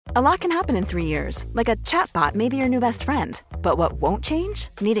A lot can happen in 3 years, like a chatbot may be your new best friend. But what won't change?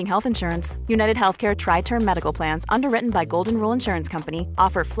 Needing health insurance. United Healthcare Tri-Term Medical Plans, underwritten by Golden Rule Insurance Company,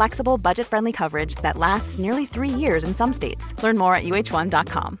 offer flexible, budget-friendly coverage that lasts nearly 3 years in some states. Learn more at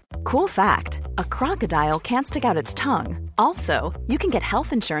uh1.com. Cool fact, a crocodile can't stick out its tongue. Also, you can get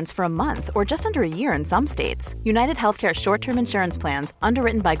health insurance for a month or just under a year in some states. United Healthcare short-term insurance plans,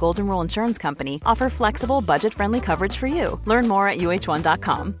 underwritten by Golden Rule Insurance Company, offer flexible, budget-friendly coverage for you. Learn more at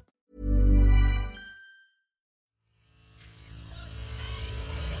uh1.com.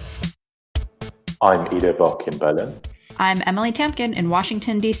 I'm Ido Vock in Berlin. I'm Emily Tamkin in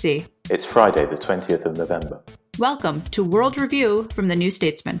Washington, D.C. It's Friday, the 20th of November. Welcome to World Review from the New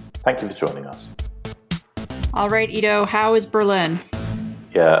Statesman. Thank you for joining us. All right, Ido, how is Berlin?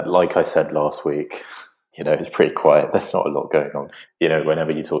 Yeah, like I said last week, it's pretty quiet. There's not a lot going on.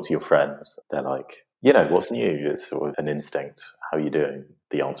 Whenever you talk to your friends, they're like, what's new? It's sort of an instinct. How are you doing?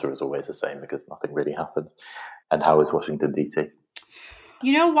 The answer is always the same because nothing really happens. And how is Washington, D.C.?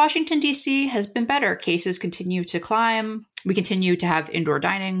 Washington, D.C. has been better. Cases continue to climb. We continue to have indoor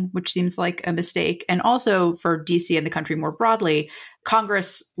dining, which seems like a mistake. And also for D.C. and the country more broadly,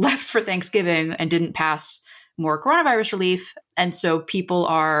 Congress left for Thanksgiving and didn't pass more coronavirus relief. And so people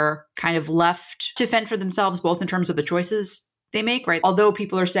are kind of left to fend for themselves, both in terms of the choices they make, right? Although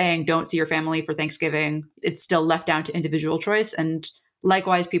people are saying don't see your family for Thanksgiving, it's still left down to individual choice. And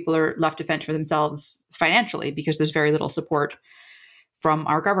likewise, people are left to fend for themselves financially because there's very little support from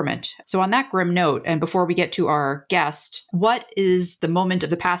our government. So on that grim note, and before we get to our guest, what is the moment of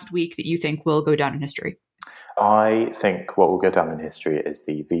the past week that you think will go down in history? I think what will go down in history is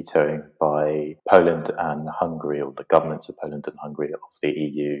the vetoing by Poland and Hungary, or the governments of Poland and Hungary, of the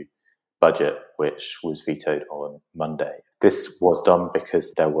EU budget, which was vetoed on Monday. This was done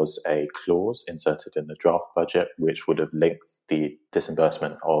because there was a clause inserted in the draft budget which would have linked the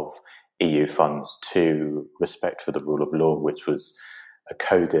disbursement of EU funds to respect for the rule of law, which was a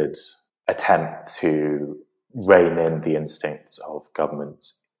coded attempt to rein in the instincts of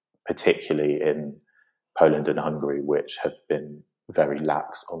governments, particularly in Poland and Hungary, which have been very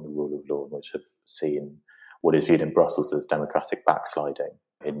lax on the rule of law and which have seen what is viewed in Brussels as democratic backsliding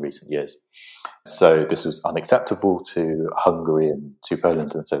in recent years. So this was unacceptable to Hungary and to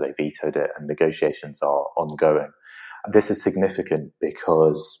Poland, and so they vetoed it, and negotiations are ongoing. This is significant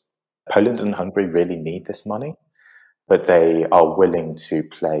because Poland and Hungary really need this money, but they are willing to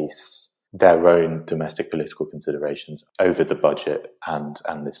place their own domestic political considerations over the budget and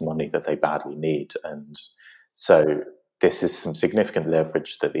this money that they badly need. And so this is some significant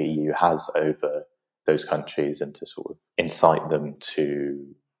leverage that the EU has over those countries and to sort of incite them to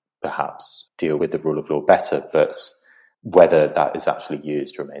perhaps deal with the rule of law better. But whether that is actually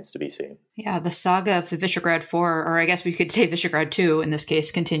used remains to be seen. Yeah, the saga of the Visegrad 4, or I guess we could say Visegrad 2 in this case,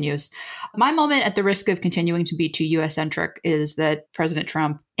 continues. My moment, at the risk of continuing to be too US-centric, is that President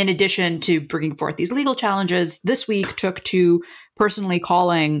Trump, in addition to bringing forth these legal challenges, this week took to personally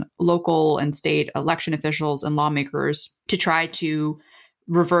calling local and state election officials and lawmakers to try to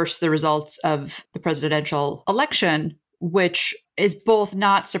reverse the results of the presidential election, which is both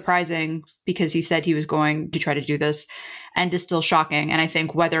not surprising because he said he was going to try to do this, and is still shocking. And I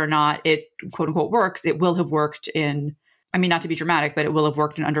think whether or not it, quote unquote, works, it will have worked in, not to be dramatic, but it will have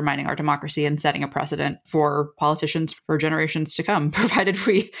worked in undermining our democracy and setting a precedent for politicians for generations to come, provided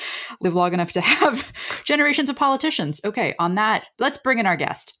we live long enough to have generations of politicians. Okay, on that, let's bring in our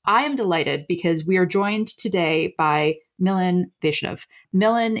guest. I am delighted because we are joined today by Milan Vaishnav.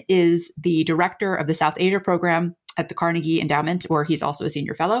 Milan is the director of the South Asia program at the Carnegie Endowment, where he's also a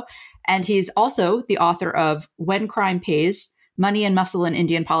senior fellow. And he's also the author of When Crime Pays, Money and Muscle in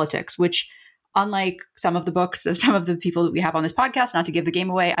Indian Politics, which, unlike some of the books of some of the people that we have on this podcast, not to give the game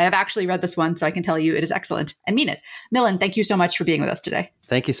away, I have actually read this one, so I can tell you it is excellent and mean it. Milan, thank you so much for being with us today.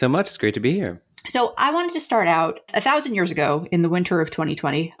 Thank you so much. It's great to be here. So I wanted to start out 1,000 years ago in the winter of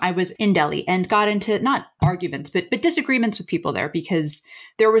 2020. I was in Delhi and got into not arguments, but disagreements with people there, because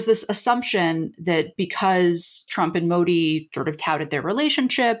there was this assumption that because Trump and Modi sort of touted their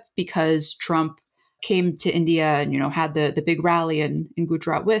relationship, because Trump came to India and, had the big rally in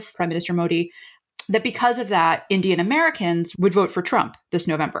Gujarat with Prime Minister Modi, that because of that, Indian Americans would vote for Trump this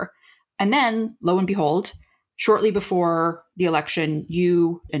November. And then, lo and behold, shortly before the election,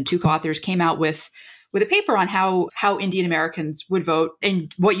 you and two co-authors came out with a paper on how Indian Americans would vote.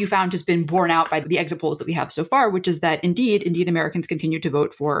 And what you found has been borne out by the exit polls that we have so far, which is that indeed Indian Americans continue to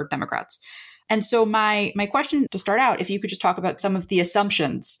vote for Democrats. And so my question to start out, if you could just talk about some of the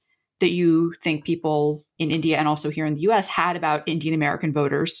assumptions that you think people in India and also here in the US had about Indian American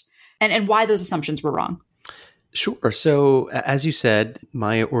voters, and why those assumptions were wrong. Sure. So, as you said,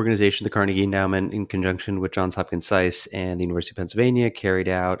 my organization, the Carnegie Endowment, in conjunction with Johns Hopkins SAIS and the University of Pennsylvania, carried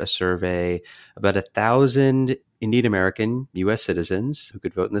out a survey about 1,000 Indian American U.S. citizens who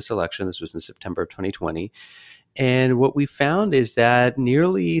could vote in this election. This was in September of 2020. And what we found is that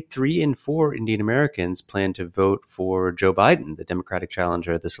nearly 3 in 4 Indian Americans plan to vote for Joe Biden, the Democratic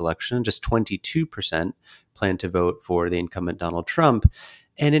challenger at this election. Just 22% plan to vote for the incumbent Donald Trump.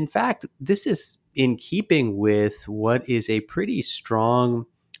 And in fact, this is in keeping with what is a pretty strong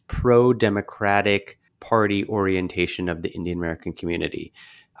pro-democratic party orientation of the Indian American community.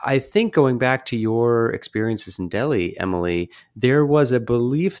 I think going back to your experiences in Delhi, Emily, there was a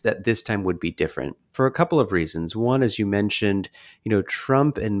belief that this time would be different for a couple of reasons. One, as you mentioned,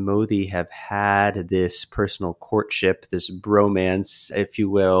 Trump and Modi have had this personal courtship, this bromance, if you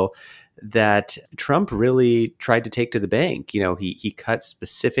will, that Trump really tried to take to the bank. He cut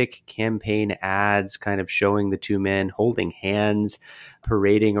specific campaign ads kind of showing the two men holding hands,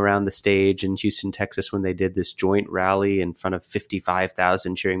 parading around the stage in Houston, Texas, when they did this joint rally in front of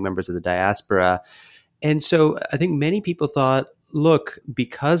 55,000 cheering members of the diaspora. And so I think many people thought, look,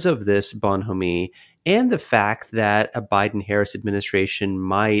 because of this bonhomie and the fact that a Biden-Harris administration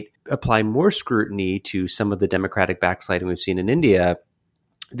might apply more scrutiny to some of the Democratic backsliding we've seen in India,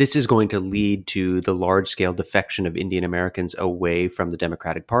 this is going to lead to the large-scale defection of Indian Americans away from the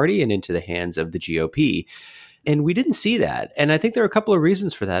Democratic Party and into the hands of the GOP. And we didn't see that. And I think there are a couple of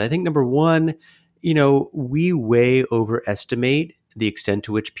reasons for that. I think number one, we way overestimate the extent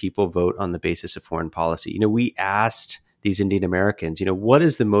to which people vote on the basis of foreign policy. We asked these Indian Americans, what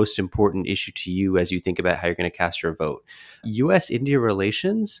is the most important issue to you as you think about how you're going to cast your vote? U.S.-India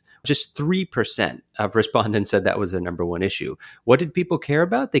relations, just 3% of respondents said that was their number one issue. What did people care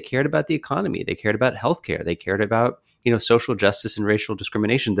about? They cared about the economy. They cared about healthcare. They cared about, social justice and racial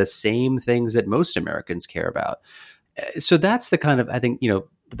discrimination, the same things that most Americans care about. So that's the kind of, I think,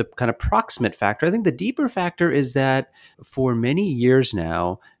 the kind of proximate factor. I think the deeper factor is that for many years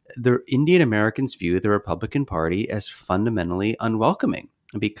now, the Indian Americans view the Republican Party as fundamentally unwelcoming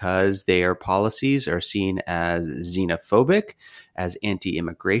because their policies are seen as xenophobic, as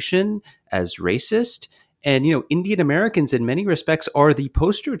anti-immigration, as racist. And, Indian Americans in many respects are the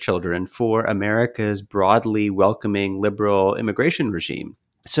poster children for America's broadly welcoming liberal immigration regime.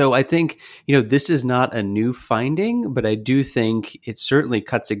 So I think, this is not a new finding, but I do think it certainly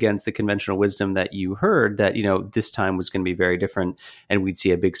cuts against the conventional wisdom that you heard that, this time was going to be very different and we'd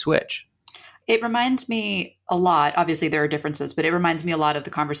see a big switch. It reminds me a lot, obviously there are differences, but it reminds me a lot of the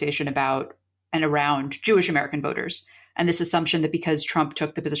conversation about and around Jewish American voters and this assumption that because Trump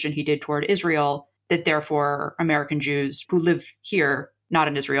took the position he did toward Israel, that therefore American Jews who live here, not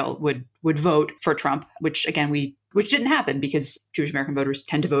in Israel, would vote for Trump, which didn't happen because Jewish American voters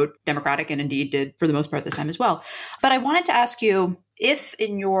tend to vote Democratic and indeed did for the most part this time as well. But I wanted to ask you if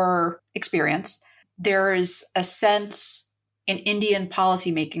in your experience, there is a sense in Indian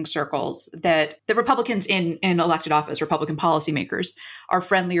policymaking circles that the Republicans in elected office, Republican policymakers, are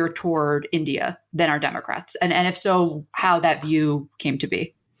friendlier toward India than are Democrats. And if so, how that view came to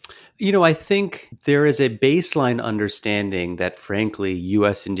be. I think there is a baseline understanding that, frankly,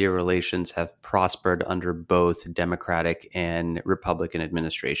 U.S.-India relations have prospered under both Democratic and Republican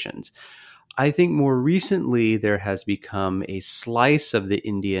administrations. I think more recently, there has become a slice of the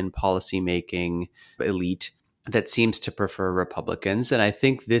Indian policymaking elite that seems to prefer Republicans. And I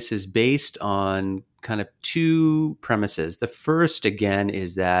think this is based on kind of two premises. The first, again,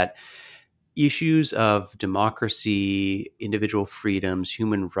 is that issues of democracy, individual freedoms,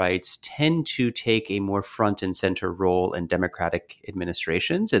 human rights tend to take a more front and center role in democratic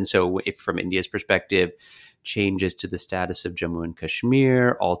administrations. And so if from India's perspective, changes to the status of Jammu and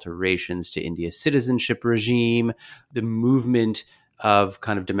Kashmir, alterations to India's citizenship regime, the movement of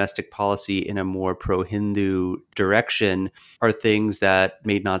kind of domestic policy in a more pro-Hindu direction are things that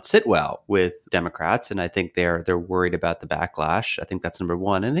may not sit well with Democrats. And I think they're worried about the backlash. I think that's number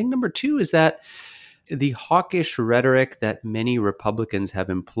one. And I think number two is that the hawkish rhetoric that many Republicans have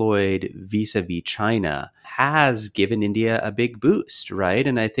employed vis-a-vis China has given India a big boost, right?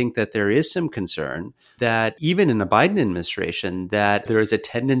 And I think that there is some concern that even in a Biden administration, that there is a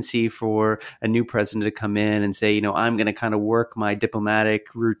tendency for a new president to come in and say, I'm going to kind of work my diplomatic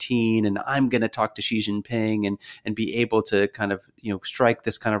routine and I'm going to talk to Xi Jinping and be able to kind of, strike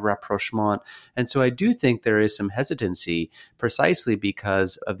this kind of rapprochement. And so I do think there is some hesitancy precisely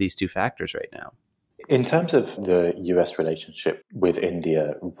because of these two factors right now. In terms of the US relationship with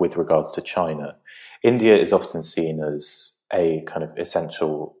India with regards to China, India is often seen as a kind of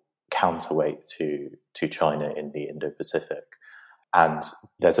essential counterweight to China in the Indo-Pacific. And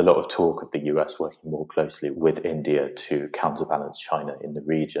there's a lot of talk of the US working more closely with India to counterbalance China in the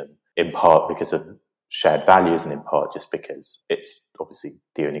region, in part because of shared values and in part just because it's obviously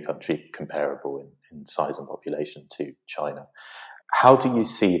the only country comparable in size and population to China. How do you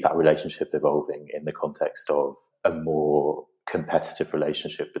see that relationship evolving in the context of a more competitive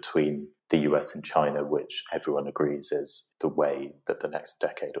relationship between the US and China, which everyone agrees is the way that the next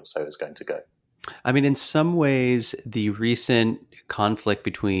decade or so is going to go? I mean, in some ways, the recent conflict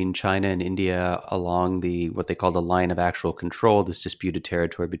between China and India along what they call the line of actual control, this disputed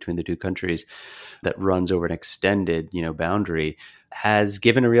territory between the two countries that runs over an extended, boundary, has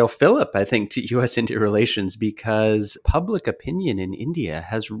given a real fillip, I think, to U.S.-India relations because public opinion in India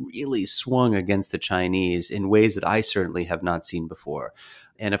has really swung against the Chinese in ways that I certainly have not seen before.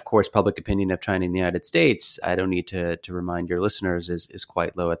 And of course, public opinion of China in the United States, I don't need to remind your listeners, is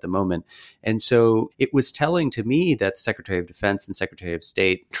quite low at the moment. And so it was telling to me that the Secretary of Defense and Secretary of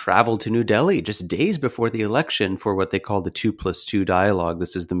State traveled to New Delhi just days before the election for what they call the 2+2 dialogue.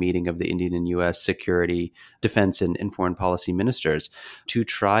 This is the meeting of the Indian and U.S. security, defense, and foreign policy ministers to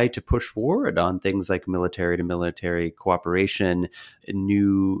try to push forward on things like military-to-military cooperation,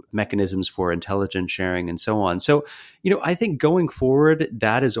 new mechanisms for intelligence sharing, and so on. So, I think going forward,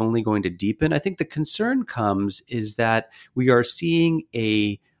 that is only going to deepen. I think the concern is that we are seeing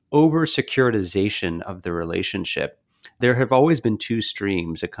a over-securitization of the relationship. There have always been two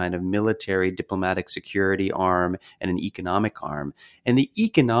streams, a kind of military diplomatic security arm and an economic arm. And the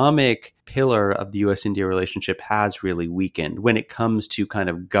economic pillar of the U.S.-India relationship has really weakened when it comes to kind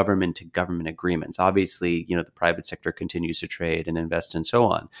of government-to-government agreements. Obviously, the private sector continues to trade and invest and so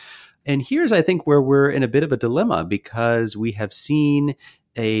on. And here's, I think, where we're in a bit of a dilemma because we have seen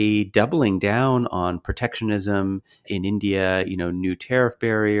a doubling down on protectionism in India, new tariff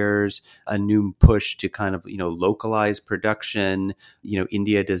barriers, a new push to kind of, localize production.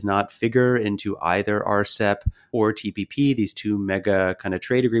 India does not figure into either RCEP or TPP, these two mega kind of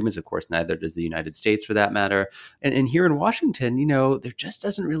trade agreements. Of course, neither does the United States for that matter. And here in Washington, there just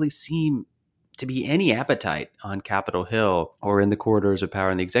doesn't really seem to be any appetite on Capitol Hill or in the corridors of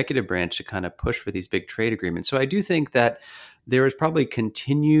power in the executive branch to kind of push for these big trade agreements. So I do think that there is probably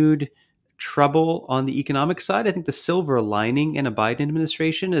continued trouble on the economic side. I think the silver lining in a Biden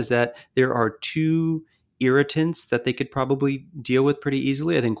administration is that there are two irritants that they could probably deal with pretty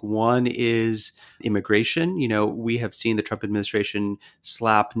easily. I think one is immigration. We have seen the Trump administration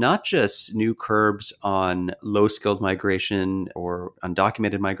slap not just new curbs on low-skilled migration or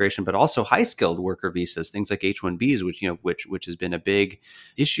undocumented migration, but also high-skilled worker visas, things like H-1Bs, which has been a big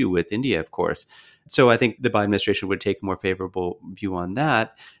issue with India, of course. So I think the Biden administration would take a more favorable view on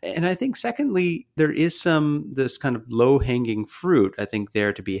that. And I think secondly, there is this kind of low-hanging fruit, I think,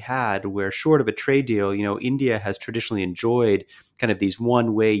 there to be had where short of a trade deal, India has traditionally enjoyed kind of these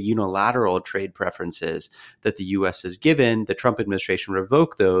one-way unilateral trade preferences that the U.S. has given. The Trump administration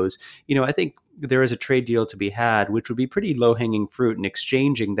revoked those. I think there is a trade deal to be had, which would be pretty low-hanging fruit in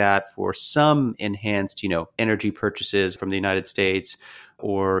exchanging that for some enhanced, energy purchases from the United States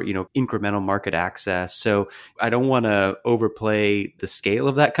or, incremental market access. So I don't want to overplay the scale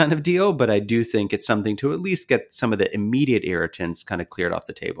of that kind of deal, but I do think it's something to at least get some of the immediate irritants kind of cleared off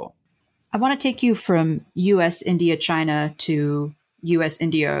the table. I want to take you from US, India, China to US,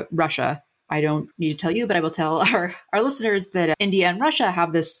 India, Russia. I don't need to tell you, but I will tell our listeners that India and Russia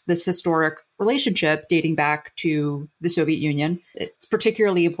have this historic relationship dating back to the Soviet Union. It's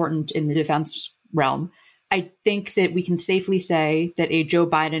particularly important in the defense realm. I think that we can safely say that a Joe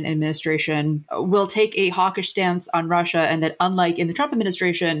Biden administration will take a hawkish stance on Russia, and that unlike in the Trump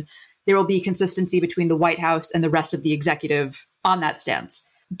administration, there will be consistency between the White House and the rest of the executive on that stance.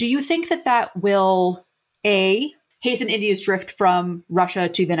 Do you think that will, A, hasten India's drift from Russia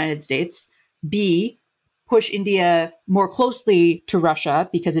to the United States, B, push India more closely to Russia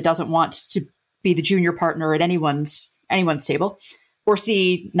because it doesn't want to be the junior partner at anyone's table, or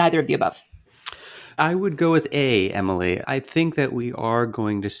C, neither of the above? I would go with A, Emily. I think that we are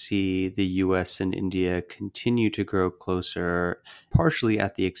going to see the U.S. and India continue to grow closer, partially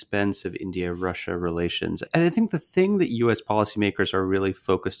at the expense of India-Russia relations. And I think the thing that U.S. policymakers are really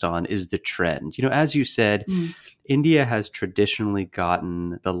focused on is the trend. As you said, India has traditionally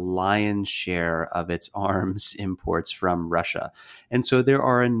gotten the lion's share of its arms imports from Russia. And so there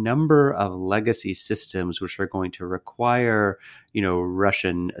are a number of legacy systems which are going to require,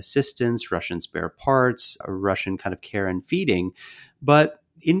 Russian assistance, Russian spare parts, Russian kind of care and feeding. But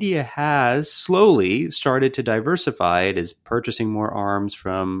India has slowly started to diversify. It is purchasing more arms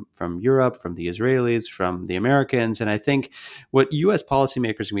from Europe, from the Israelis, from the Americans. And I think what U.S.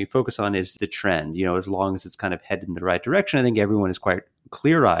 policymakers can be focused on is the trend. As long as it's kind of headed in the right direction, I think everyone is quite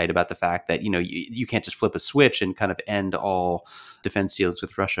clear-eyed about the fact that, you can't just flip a switch and kind of end all defense deals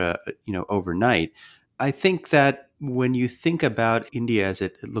with Russia, overnight. I think that when you think about India as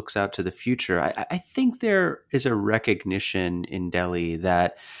it looks out to the future, I think there is a recognition in Delhi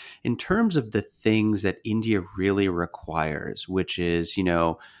that in terms of the things that India really requires, which is,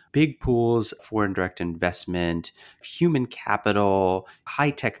 big pools, foreign direct investment, human capital, high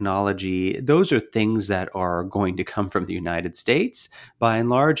technology, those are things that are going to come from the United States by and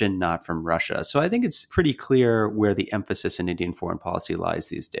large and not from Russia. So I think it's pretty clear where the emphasis in Indian foreign policy lies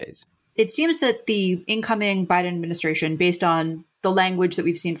these days. It seems that the incoming Biden administration, based on the language that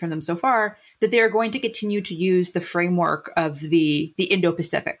we've seen from them so far, that they are going to continue to use the framework of the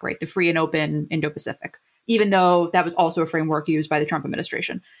Indo-Pacific, right? The free and open Indo-Pacific, even though that was also a framework used by the Trump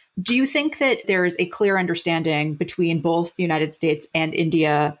administration. Do you think that there is a clear understanding between both the United States and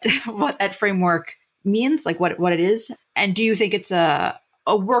India what that framework means, like what it is? And do you think it's a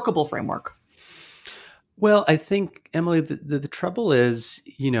workable framework? Well, I think, Emily, the trouble is,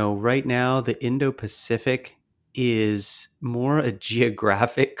 right now the Indo-Pacific is more a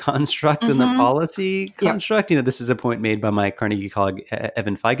geographic construct than the policy construct. This is a point made by my Carnegie colleague,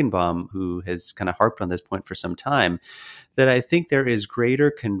 Evan Feigenbaum, who has kind of harped on this point for some time, that I think there is greater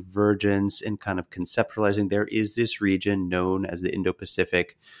convergence in kind of conceptualizing there is this region known as the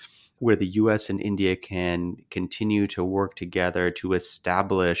Indo-Pacific, where the U.S. and India can continue to work together to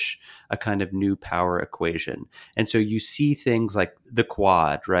establish a kind of new power equation. And so you see things like the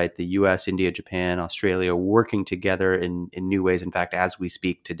Quad, right? The U.S., India, Japan, Australia working together in new ways. In fact, as we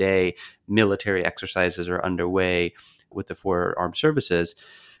speak today, military exercises are underway with the four armed services.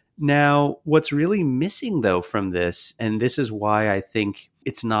 Now, what's really missing, though, from this, and this is why I think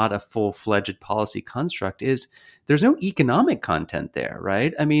it's not a full-fledged policy construct, is there's no economic content there,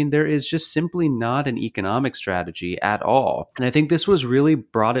 right? I mean, there is just simply not an economic strategy at all. And I think this was really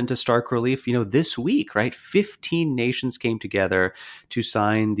brought into stark relief, this week, right? 15 nations came together to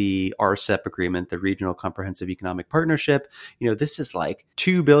sign the RCEP agreement, the Regional Comprehensive Economic Partnership. This is like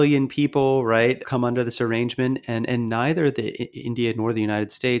 2 billion people, right, come under this arrangement, and neither India nor the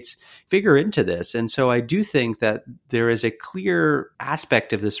United States figure into this. And so I do think that there is a clear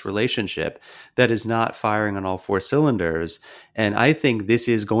aspect of this relationship that is not firing on all four cylinders. And I think this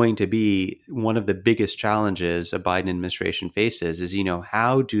is going to be one of the biggest challenges a Biden administration faces is,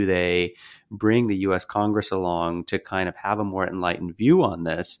 how do they bring the U.S. Congress along to kind of have a more enlightened view on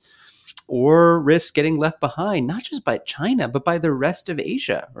this, or risk getting left behind, not just by China, but by the rest of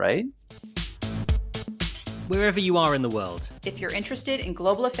Asia, right? Wherever you are in the world, if you're interested in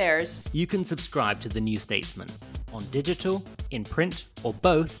global affairs, you can subscribe to The New Statesman on digital, in print, or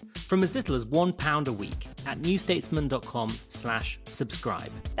both from as little as £1 a week at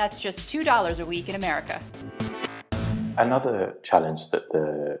newstatesman.com/subscribe. That's just $2 a week in America. Another challenge that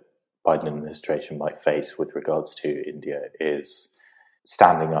the Biden administration might face with regards to India is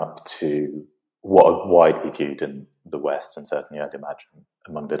standing up to what are widely viewed in the West, and certainly I'd imagine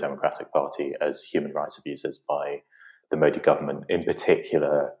among the Democratic Party, as human rights abuses by the Modi government, in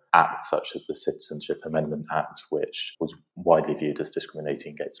particular acts such as the Citizenship Amendment Act, which was widely viewed as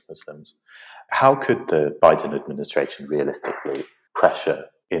discriminating against Muslims. How could the Biden administration realistically pressure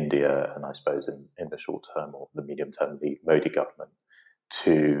India, and I suppose in the short term or the medium term, the Modi government,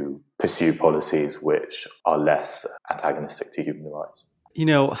 to pursue policies which are less antagonistic to human rights?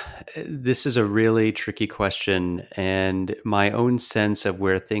 This is a really tricky question, and my own sense of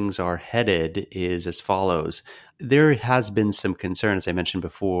where things are headed is as follows. There has been some concern, as I mentioned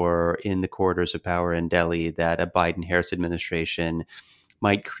before, in the corridors of power in Delhi that a Biden-Harris administration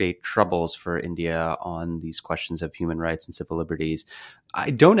might create troubles for India on these questions of human rights and civil liberties.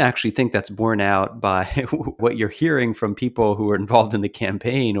 I don't actually think that's borne out by what you're hearing from people who are involved in the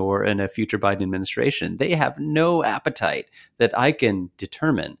campaign or in a future Biden administration. They have no appetite that I can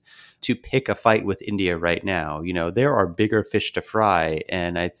determine to pick a fight with India right now. There are bigger fish to fry.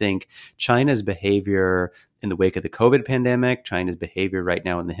 And I think China's behavior in the wake of the COVID pandemic, China's behavior right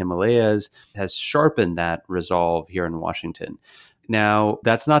now in the Himalayas has sharpened that resolve here in Washington. Now,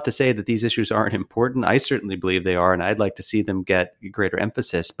 that's not to say that these issues aren't important. I certainly believe they are, and I'd like to see them get greater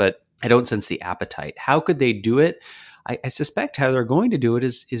emphasis, but I don't sense the appetite. How could they do it? I suspect how they're going to do it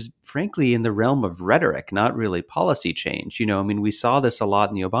is frankly in the realm of rhetoric, not really policy change. We saw this a lot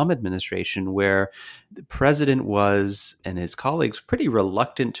in the Obama administration, where the president was and his colleagues pretty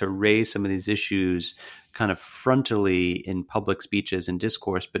reluctant to raise some of these issues, kind of frontally in public speeches and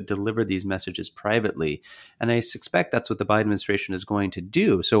discourse, but deliver these messages privately. And I suspect that's what the Biden administration is going to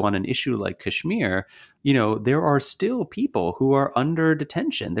do. So on an issue like Kashmir, there are still people who are under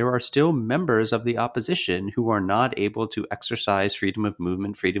detention. There are still members of the opposition who are not able to exercise freedom of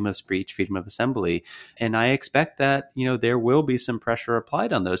movement, freedom of speech, freedom of assembly. And I expect that, there will be some pressure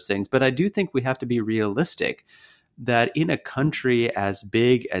applied on those things. But I do think we have to be realistic that in a country as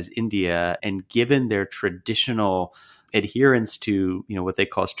big as India, and given their traditional adherence to, what they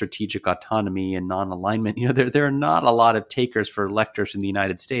call strategic autonomy and non-alignment, there are not a lot of takers for electors in the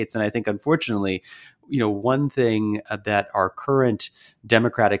United States. And I think, unfortunately, one thing that our current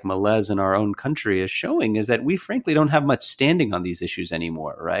democratic malaise in our own country is showing is that we frankly don't have much standing on these issues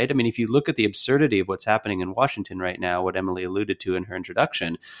anymore, right? I mean, if you look at the absurdity of what's happening in Washington right now, what Emily alluded to in her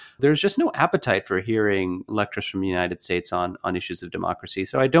introduction, there's just no appetite for hearing lectures from the United States on issues of democracy.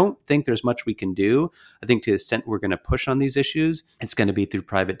 So I don't think there's much we can do. I think to the extent we're going to push on these issues, it's going to be through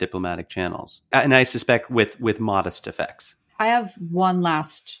private diplomatic channels. And I suspect with modest effects. I have one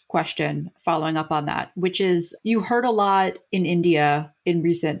last question following up on that, which is you heard a lot in India in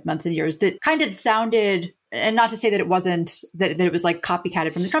recent months and years that kind of sounded, and not to say that it wasn't, that it was like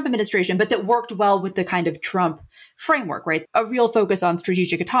copycatted from the Trump administration, but that worked well with the kind of Trump framework, right? A real focus on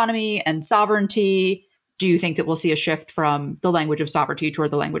strategic autonomy and sovereignty. Do you think that we'll see a shift from the language of sovereignty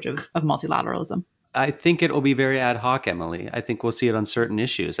toward the language of multilateralism? I think it will be very ad hoc, Emily. I think we'll see it on certain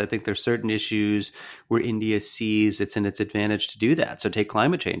issues. I think there's certain issues where India sees it's in its advantage to do that. So take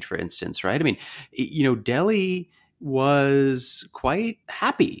climate change, for instance, right? I mean, Delhi was quite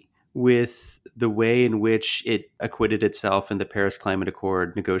happy with the way in which it acquitted itself in the Paris Climate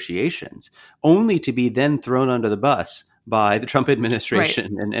Accord negotiations, only to be then thrown under the bus by the Trump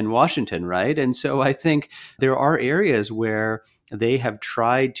administration and Washington, right? And so I think there are areas where they have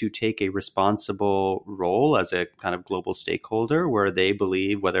tried to take a responsible role as a kind of global stakeholder where they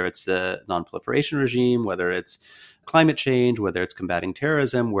believe, whether it's the non-proliferation regime, whether it's climate change, whether it's combating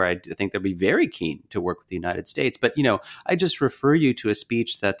terrorism, where I think they'll be very keen to work with the United States. But, I just refer you to a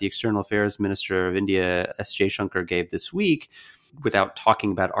speech that the External Affairs Minister of India, S. Jaishankar, gave this week, without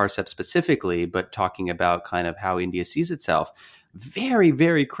talking about RCEP specifically, but talking about kind of how India sees itself. Very,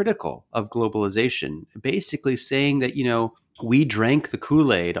 very critical of globalization, basically saying that, we drank the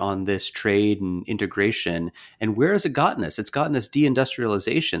Kool-Aid on this trade and integration. And where has it gotten us? It's gotten us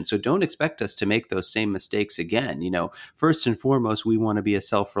deindustrialization. So don't expect us to make those same mistakes again. First and foremost, we want to be a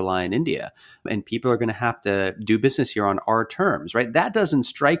self-reliant India. And people are going to have to do business here on our terms, right? That doesn't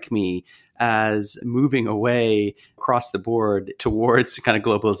strike me as moving away across the board towards kind of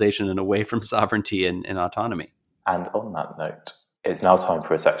globalization and away from sovereignty and autonomy. And on that note, it's now time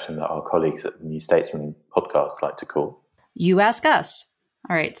for a section that our colleagues at the New Statesman podcast like to call You Ask Us.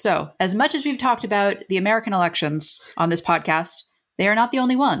 All right. So as much as we've talked about the American elections on this podcast, they are not the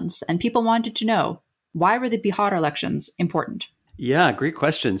only ones. And people wanted to know, why were the Bihar elections important? Yeah, great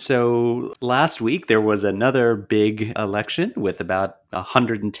question. So last week, there was another big election with about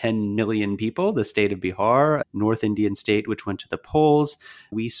 110 million people, the state of Bihar, North Indian state, which went to the polls.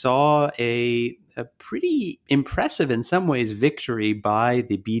 We saw a pretty impressive, in some ways, victory by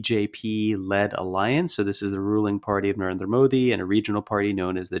the BJP-led alliance. So this is the ruling party of Narendra Modi and a regional party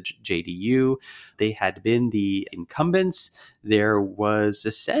known as the JDU. They had been the incumbents. There was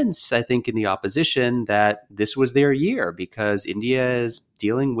a sense, I think, in the opposition that this was their year because India is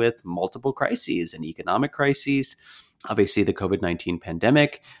dealing with multiple crises, an economic crisis. Obviously, the COVID-19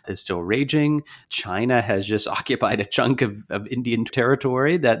 pandemic is still raging. China has just occupied a chunk of Indian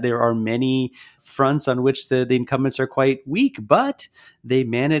territory, that there are many fronts on which the incumbents are quite weak, but they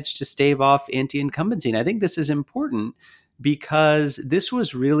managed to stave off anti-incumbency. And I think this is important because this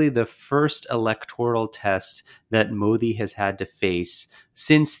was really the first electoral test that Modi has had to face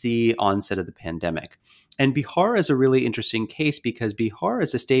since the onset of the pandemic. And Bihar is a really interesting case because Bihar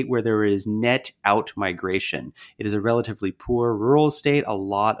is a state where there is net out migration. It is a relatively poor rural state. A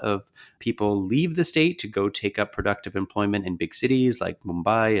lot of people leave the state to go take up productive employment in big cities like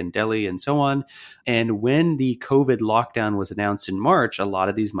Mumbai and Delhi and so on. And when the COVID lockdown was announced in March, a lot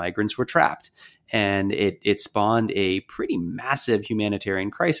of these migrants were trapped. And it spawned a pretty massive humanitarian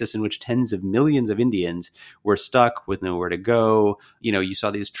crisis in which tens of millions of Indians were stuck with nowhere to go. You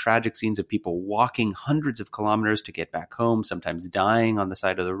saw these tragic scenes of people walking hundreds of kilometers to get back home, sometimes dying on the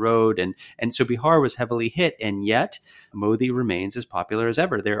side of the road. And so Bihar was heavily hit. And yet Modi remains as popular as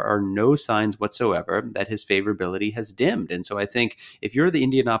ever. There are no signs whatsoever that his favorability has dimmed. And so I think if you're the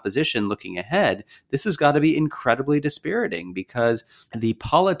Indian opposition looking ahead, this has got to be incredibly dispiriting because the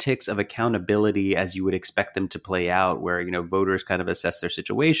politics of accountability reality as you would expect them to play out, where, voters kind of assess their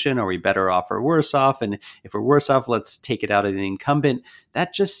situation. Are we better off or worse off? And if we're worse off, let's take it out of the incumbent.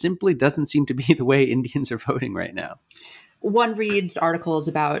 That just simply doesn't seem to be the way Indians are voting right now. One reads articles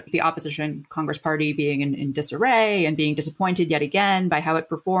about the opposition Congress Party being in disarray and being disappointed yet again by how it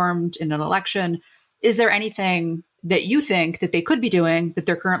performed in an election. Is there anything that you think that they could be doing that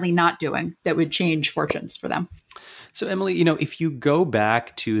they're currently not doing that would change fortunes for them? So, Emily, if you go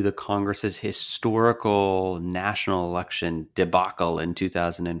back to the Congress's historical national election debacle in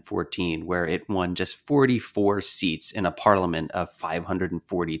 2014, where it won just 44 seats in a parliament of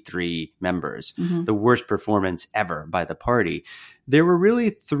 543 members, the worst performance ever by the party, there were really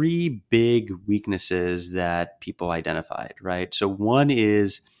three big weaknesses that people identified, right? So one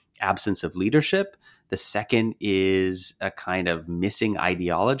is absence of leadership. The second is a kind of missing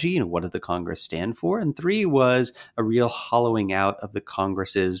ideology and what did the Congress stand for? And three was a real hollowing out of the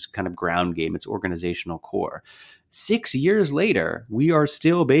Congress's kind of ground game, its organizational core. 6 years later, we are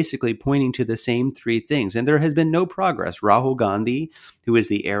still basically pointing to the same three things, and there has been no progress. Rahul Gandhi, who is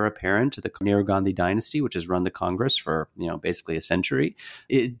the heir apparent to the Nehru Gandhi dynasty, which has run the Congress for, basically a century,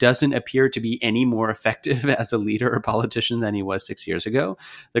 it doesn't appear to be any more effective as a leader or politician than he was 6 years ago.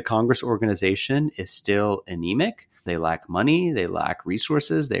 The Congress organization is still anemic. They lack money, they lack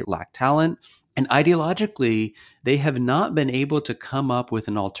resources, they lack talent. And ideologically, they have not been able to come up with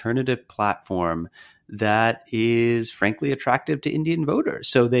an alternative platform that is frankly attractive to Indian voters.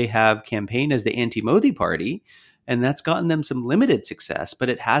 So they have campaigned as the anti-Modi party, and that's gotten them some limited success, but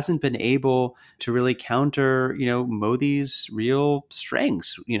it hasn't been able to really counter, Modi's real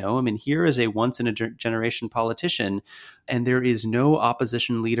strengths. Here is a once in a generation politician, and there is no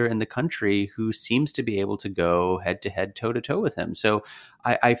opposition leader in the country who seems to be able to go head to head, toe to toe with him. So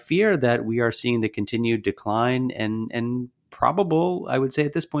I fear that we are seeing the continued decline and probable, I would say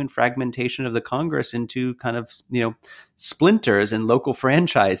at this point, fragmentation of the Congress into kind of, splinters and local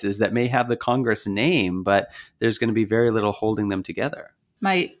franchises that may have the Congress name, but there's going to be very little holding them together.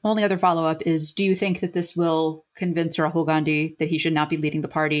 My only other follow-up is, do you think that this will convince Rahul Gandhi that he should not be leading the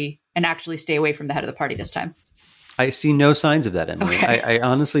party and actually stay away from the head of the party this time? I see no signs of that, Emily. Okay. I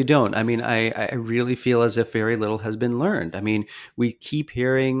honestly don't. I really feel as if very little has been learned. We keep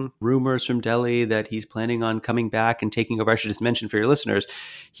hearing rumors from Delhi that he's planning on coming back and taking over. I should just mention for your listeners,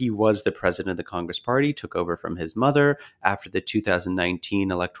 he was the president of the Congress Party, took over from his mother after the 2019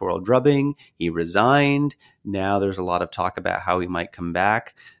 electoral drubbing. He resigned. Now there's a lot of talk about how he might come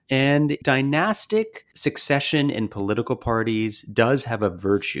back. And dynastic succession in political parties does have a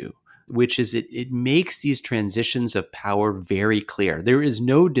virtue, which is it makes these transitions of power very clear. There is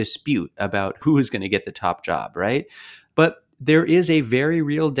no dispute about who is going to get the top job, right? But there is a very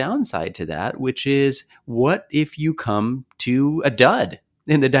real downside to that, which is, what if you come to a dud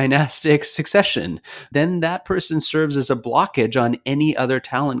in the dynastic succession? Then that person serves as a blockage on any other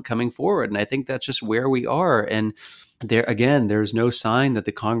talent coming forward. And I think that's just where we are. And there, again, there's no sign that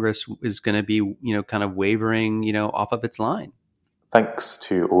the Congress is going to be, kind of wavering, off of its line. Thanks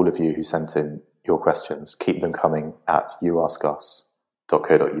to all of you who sent in your questions. Keep them coming at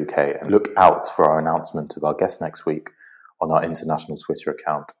youaskus.co.uk, and look out for our announcement of our guest next week on our international Twitter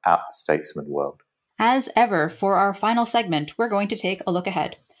account @StatesmanWorld. As ever, for our final segment, we're going to take a look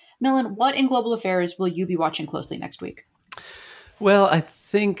ahead. Milind, what in global affairs will you be watching closely next week? Well, I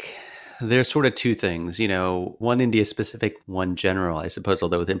think there's sort of two things, one India specific, one general, I suppose,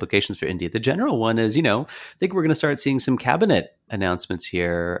 although with implications for India. The general one is, I think we're going to start seeing some cabinet announcements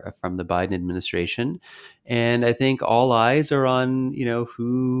here from the Biden administration. And I think all eyes are on,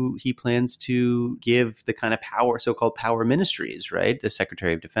 who he plans to give the kind of power, so-called power ministries, right? The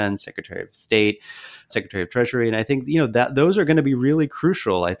Secretary of Defense, Secretary of State, Secretary of Treasury. And I think, that those are going to be really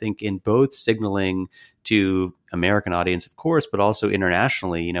crucial, I think, in both signaling to American audience, of course, but also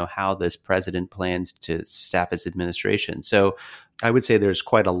internationally, how this president plans to staff his administration. So I would say there's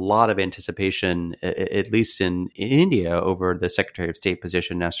quite a lot of anticipation, at least in India, over the Secretary of State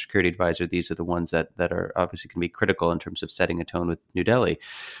position, National Security Advisor. These are the ones that are obviously going to be critical in terms of setting a tone with New Delhi.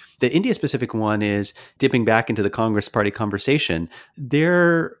 The India-specific one is dipping back into the Congress Party conversation.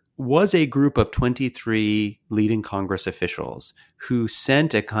 There was a group of 23 leading Congress officials who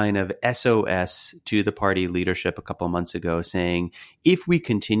sent a kind of SOS to the party leadership a couple of months ago saying, if we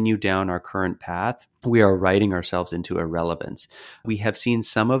continue down our current path, we are writing ourselves into irrelevance. We have seen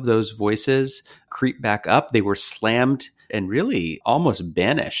some of those voices creep back up. They were slammed and really almost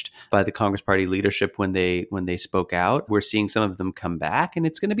banished by the Congress Party leadership when they spoke out. We're seeing some of them come back, and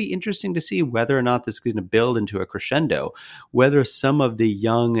it's going to be interesting to see whether or not this is going to build into a crescendo, whether some of the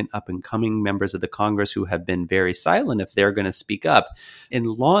young and up-and-coming members of the Congress who have been very silent, if they're going to speak up and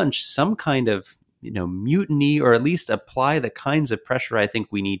launch some kind of mutiny, or at least apply the kinds of pressure I think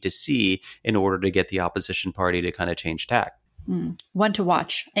we need to see in order to get the opposition party to kind of change tack. One to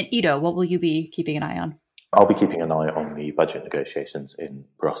watch. And Ido, what will you be keeping an eye on? I'll be keeping an eye on the budget negotiations in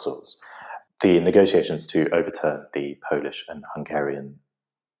Brussels. The negotiations to overturn the Polish and Hungarian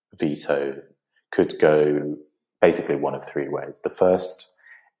veto could go basically one of three ways. The first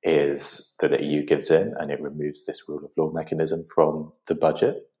is that the EU gives in and it removes this rule of law mechanism from the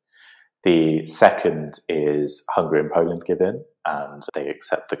budget. The second is Hungary and Poland give in and they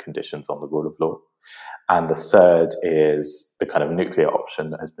accept the conditions on the rule of law. And the third is the kind of nuclear option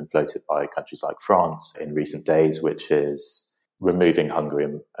that has been floated by countries like France in recent days, which is removing Hungary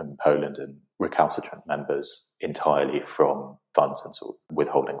and Poland and recalcitrant members entirely from funds and sort of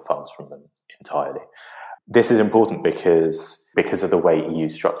withholding funds from them entirely. This is important because of the way EU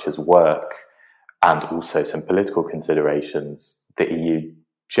structures work and also some political considerations. The EU,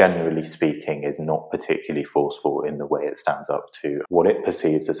 generally speaking, is not particularly forceful in the way it stands up to what it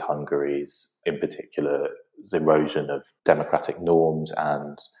perceives as Hungary's, in particular, erosion of democratic norms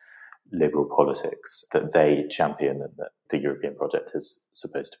and liberal politics that they champion and that the European project is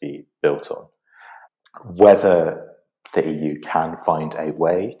supposed to be built on. Whether the EU can find a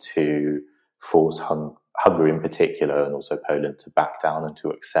way to force Hungary in particular, and also Poland, to back down and to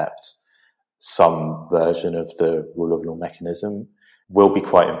accept some version of the rule of law mechanism will be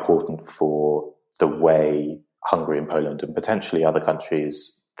quite important for the way Hungary and Poland and potentially other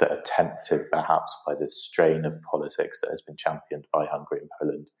countries that are tempted perhaps by the strain of politics that has been championed by Hungary and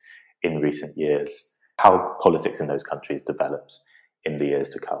Poland in recent years, how politics in those countries develops in the years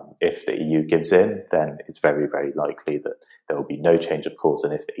to come. If the EU gives in, then it's very, very likely that there will be no change of course.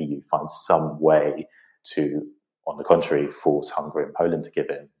 And if the EU finds some way to, on the contrary, force Hungary and Poland to give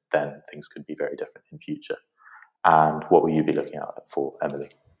in, then things could be very different in future. And what will you be looking out for, Emily?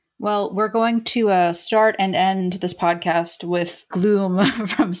 Well, we're going to start and end this podcast with gloom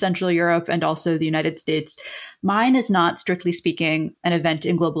from Central Europe and also the United States. Mine is not, strictly speaking, an event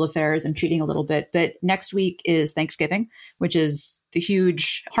in global affairs. I'm cheating a little bit, but next week is Thanksgiving, which is the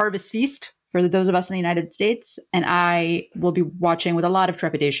huge harvest feast for those of us in the United States. And I will be watching with a lot of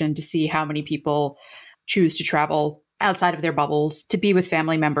trepidation to see how many people choose to travel outside of their bubbles to be with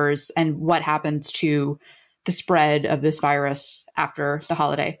family members and what happens to the spread of this virus after the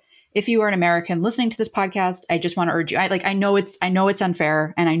holiday. If you are an American listening to this podcast, I just want to urge you. I know it's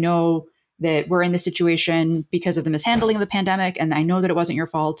unfair, and I know that we're in this situation because of the mishandling of the pandemic, and I know that it wasn't your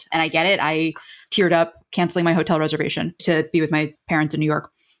fault, and I get it. I teared up canceling my hotel reservation to be with my parents in New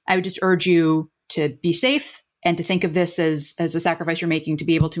York. I would just urge you to be safe and to think of this as a sacrifice you're making to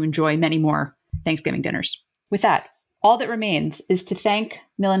be able to enjoy many more Thanksgiving dinners. With that, all that remains is to thank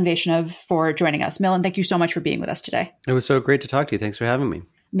Milan Vaishnav for joining us. Milan, thank you so much for being with us today. It was so great to talk to you. Thanks for having me.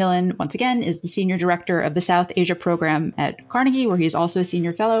 Milan, once again, is the Senior Director of the South Asia Program at Carnegie, where he is also a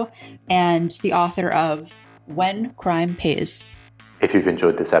Senior Fellow, and the author of When Crime Pays. If you've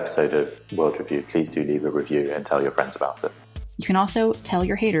enjoyed this episode of World Review, please do leave a review and tell your friends about it. You can also tell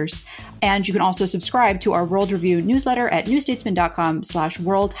your haters. And you can also subscribe to our World Review newsletter at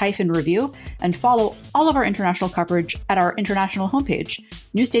newstatesman.com/world-review and follow all of our international coverage at our international homepage,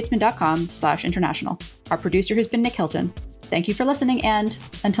 newstatesman.com/international. Our producer has been Nick Hilton. Thank you for listening, and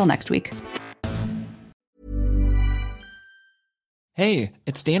until next week. Hey,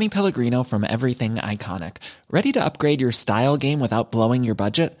 it's Danny Pellegrino from Everything Iconic. Ready to upgrade your style game without blowing your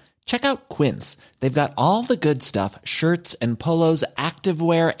budget? Check out Quince. They've got all the good stuff, shirts and polos,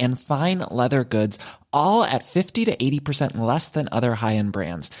 activewear, and fine leather goods, all at 50 to 80% less than other high-end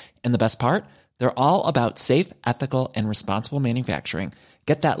brands. And the best part? They're all about safe, ethical, and responsible manufacturing.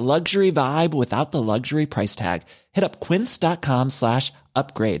 Get that luxury vibe without the luxury price tag. Hit up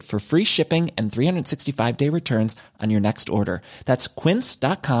quince.com/upgrade for free shipping and 365-day returns on your next order. That's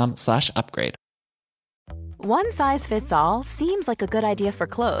quince.com/upgrade. One size fits all seems like a good idea for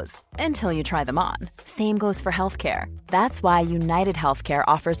clothes until you try them on. Same goes for healthcare. That's why United Healthcare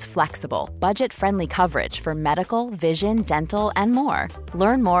offers flexible, budget-friendly coverage for medical, vision, dental, and more.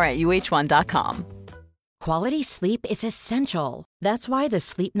 Learn more at uh1.com. Quality sleep is essential. That's why the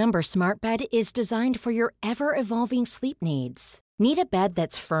Sleep Number Smart Bed is designed for your ever-evolving sleep needs. Need a bed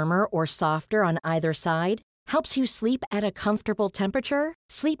that's firmer or softer on either side? Helps you sleep at a comfortable temperature?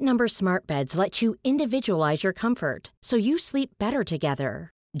 Sleep Number Smart Beds let you individualize your comfort so you sleep better together.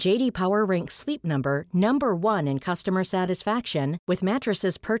 JD Power ranks Sleep Number number 1 in customer satisfaction with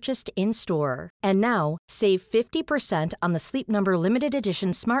mattresses purchased in-store. And now, save 50% on the Sleep Number Limited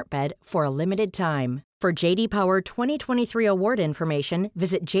Edition Smart Bed for a limited time. For JD Power 2023 award information,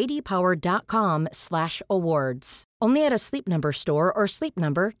 visit jdpower.com/awards. Only at a Sleep Number store or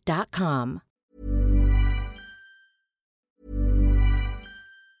sleepnumber.com.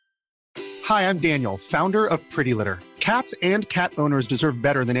 Hi, I'm Daniel, founder of Pretty Litter. Cats and cat owners deserve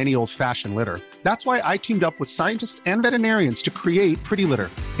better than any old-fashioned litter. That's why I teamed up with scientists and veterinarians to create Pretty Litter.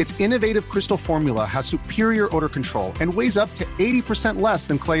 Its innovative crystal formula has superior odor control and weighs up to 80% less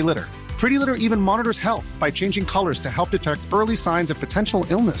than clay litter. Pretty Litter even monitors health by changing colors to help detect early signs of potential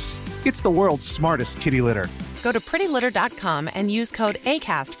illness. It's the world's smartest kitty litter. Go to prettylitter.com and use code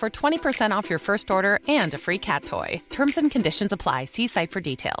ACAST for 20% off your first order and a free cat toy. Terms and conditions apply. See site for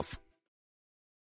details.